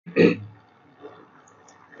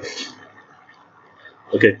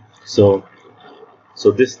Okay, so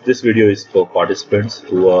this video is for participants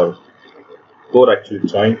who are actually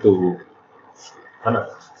trying to. Hannah,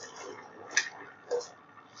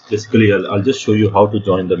 basically, I'll just show you how to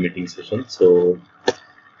join the meeting session. So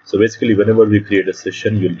basically, whenever we create a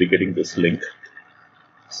session, you'll be getting this link.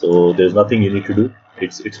 So there's nothing you need to do.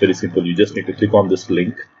 It's very simple. You just need to click on this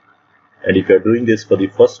link, and if you're doing this for the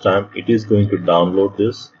first time, it is going to download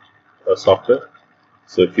this software.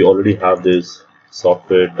 So if you already have this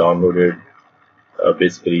software downloaded,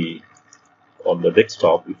 basically on the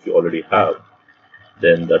desktop, if you already have,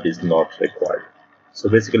 then that is not required. So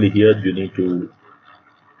basically here you need to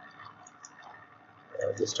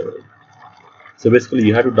just a minute. So basically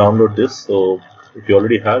you have to download this. So if you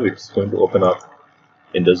already have, it's going to open up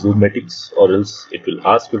in the Zoom meetings, or else it will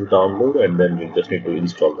ask you to download, and then you just need to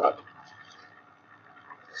install that.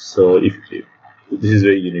 So if this is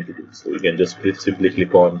where you need to do. So you can just simply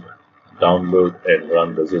click on download and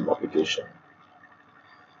run the Zoom application.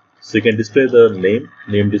 So you can display the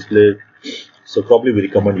name display. So probably we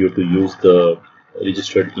recommend you to use the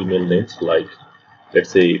registered email names. Like, let's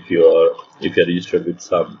say if you're registered with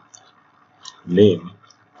some name,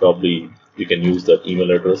 probably you can use that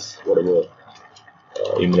email address, whatever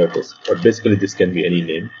email address. But basically this can be any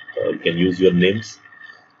name. You can use your names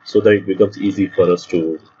so that it becomes easy for us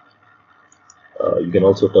to. You can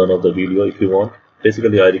also turn off the video if you want.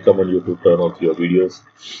 Basically, I recommend you to turn off your videos,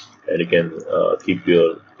 and you can keep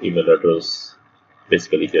your email address.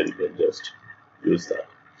 Basically, here you can just use that,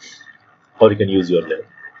 or you can use your name.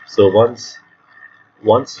 So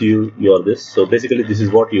once you are this, so basically this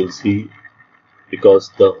is what you'll see,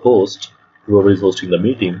 because the host, whoever is hosting the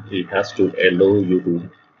meeting, it has to allow you to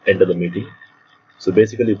enter the meeting. So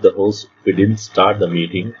basically, if the host, if he didn't start the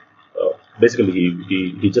meeting, basically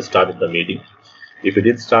he just started the meeting. If you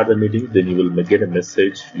didn't start the meeting, then you will get a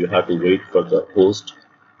message. You have to wait for the host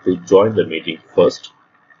to join the meeting first.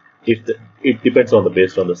 It depends on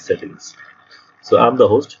based on the settings. So I'm the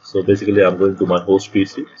host. So basically, I'm going to my host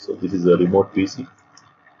PC. So this is a remote PC,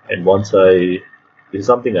 and this is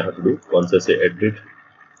something I have to do. Once I say edit.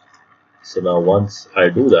 So now once I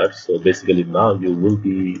do that, so basically now you will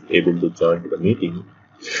be able to join to the meeting,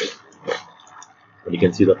 and you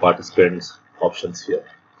can see the participants options here.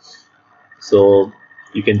 So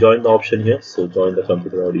you can join the option here. So join the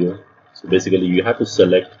computer audio. So basically you have to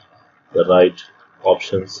select the right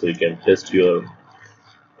options. So you can test your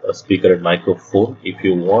speaker and microphone if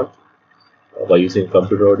you want by using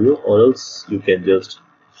computer audio, or else you can just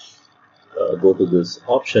go to this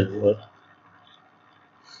option here.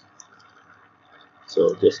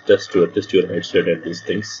 So just test your headset and these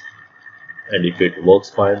things, and if it works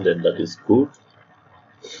fine, then that is good.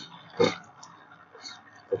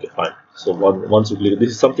 Okay, fine. So once you click,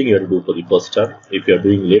 this is something you have to do for the first time. If you are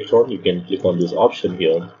doing later on, you can click on this option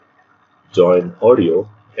here, join audio,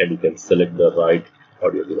 and you can select the right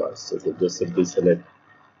audio device. So you just simply select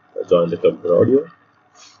join the computer audio,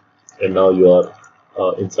 and now you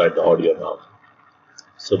are inside the audio now.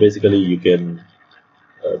 So basically you can,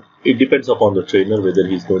 it depends upon the trainer whether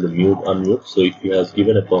he's going to mute, unmute. So if he has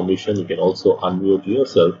given a permission, you can also unmute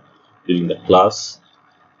yourself during the class,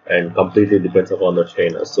 and completely depends upon the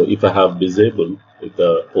trainer. So if I have disabled, if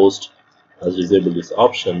the host has disabled this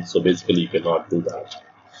option, so basically you cannot do that.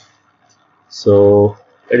 So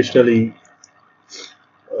additionally,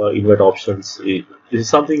 invite options, this is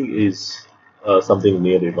something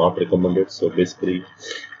nearly not recommended. So basically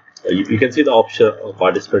you can see the option of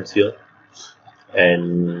participants here,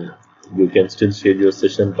 and you can still share your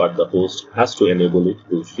session, but the host has to enable it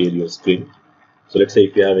to share your screen. So let's say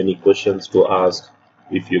if you have any questions to ask,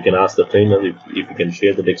 if you can ask the trainer, if you can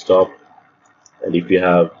share the desktop, and if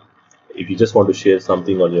you just want to share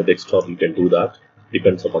something on your desktop, you can do that.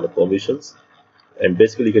 Depends upon the permissions, and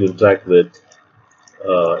basically you can interact with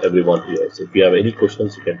everyone here. So if you have any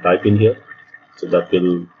questions, you can type in here, so that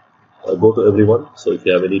will go to everyone. So if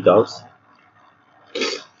you have any doubts,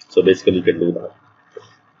 so basically you can do that.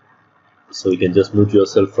 So you can just mute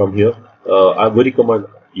yourself from here. I would recommend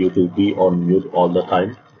you to be on mute all the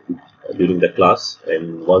time during the class,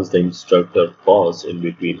 and once the instructor pause in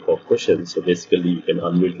between for questions, so basically you can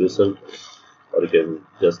unmute yourself, or you can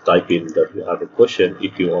just type in that you have a question.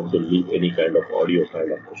 If you want to leave any kind of audio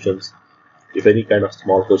kind of questions, if any kind of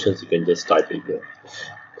small questions, you can just type in here.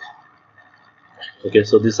 Okay,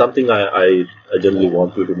 so this is something I generally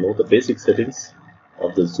want you to know, the basic settings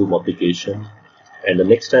of the Zoom application. And the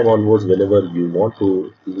next time onwards, whenever you want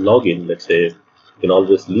to log in, let's say, you can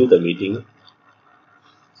always leave the meeting,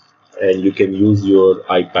 and you can use your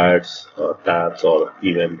iPads or tabs or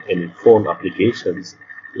even any phone applications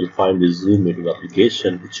you'll find the Zoom meeting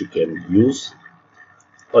application which you can use,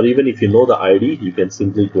 or even if you know the ID, you can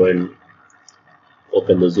simply go and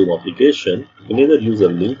open the Zoom application. You can either use a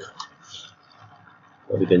link,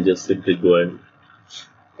 or you can just simply go and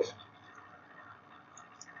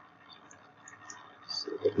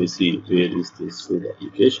let me see where is this Zoom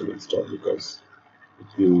application installed, because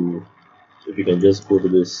if you can just go to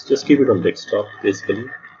this, just keep it on desktop basically.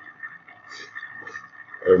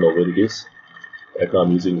 I don't know where it is. Right now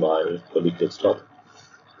I'm using my colleague desktop.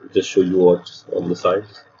 I'll just show you what's on the side.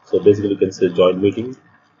 So basically you can say join meeting.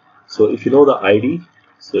 So if you know the ID,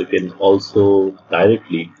 so you can also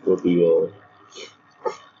directly go to your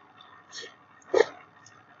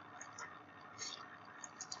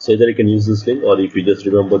so either you can use this link, or if you just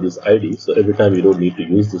remember this ID, so every time you don't need to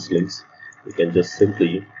use these links, you can just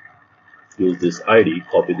simply use this ID,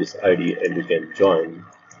 copy this ID, and you can join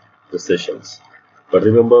the sessions. But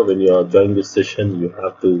remember, when you are joining this session, you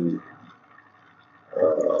have to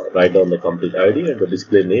write down the complete ID and the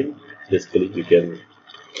display name. Basically, you can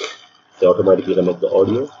automatically run up the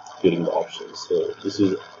audio during the options. So this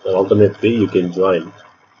is an alternate way you can join,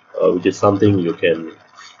 which is something you can.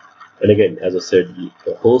 And again, as I said,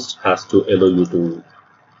 the host has to allow you to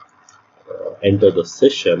enter the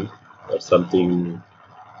session. That's something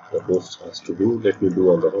the host has to do. Let me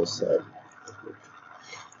do on the host side.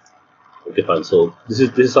 Okay, fine. So this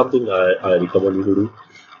is something I recommend you to do.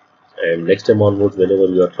 And next time onwards, whenever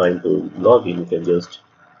you are trying to log in, you can just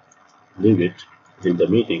leave it in the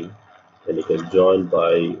meeting, and you can join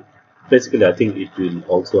by. Basically, I think it will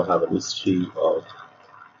also have a history of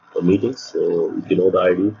the meetings. So if you know the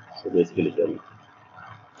ID, so basically you can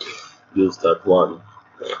use that one.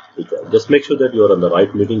 Just make sure that you are on the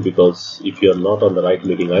right meeting, because if you are not on the right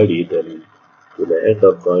meeting ID, then you may end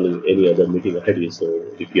up joining any other meeting ID. So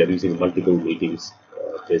if you are using multiple meetings,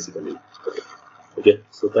 basically. Okay,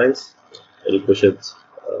 so thanks. Any questions?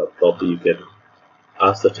 Probably you can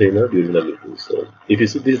ask the trainer during the meeting. So if you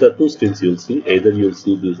see, these are two screens you'll see. Either you'll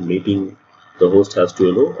see this meeting the host has to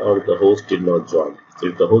allow, or the host did not join. So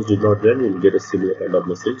if the host did not join, you'll get a similar kind of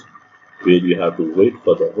message where you have to wait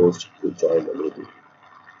for the host to join the meeting.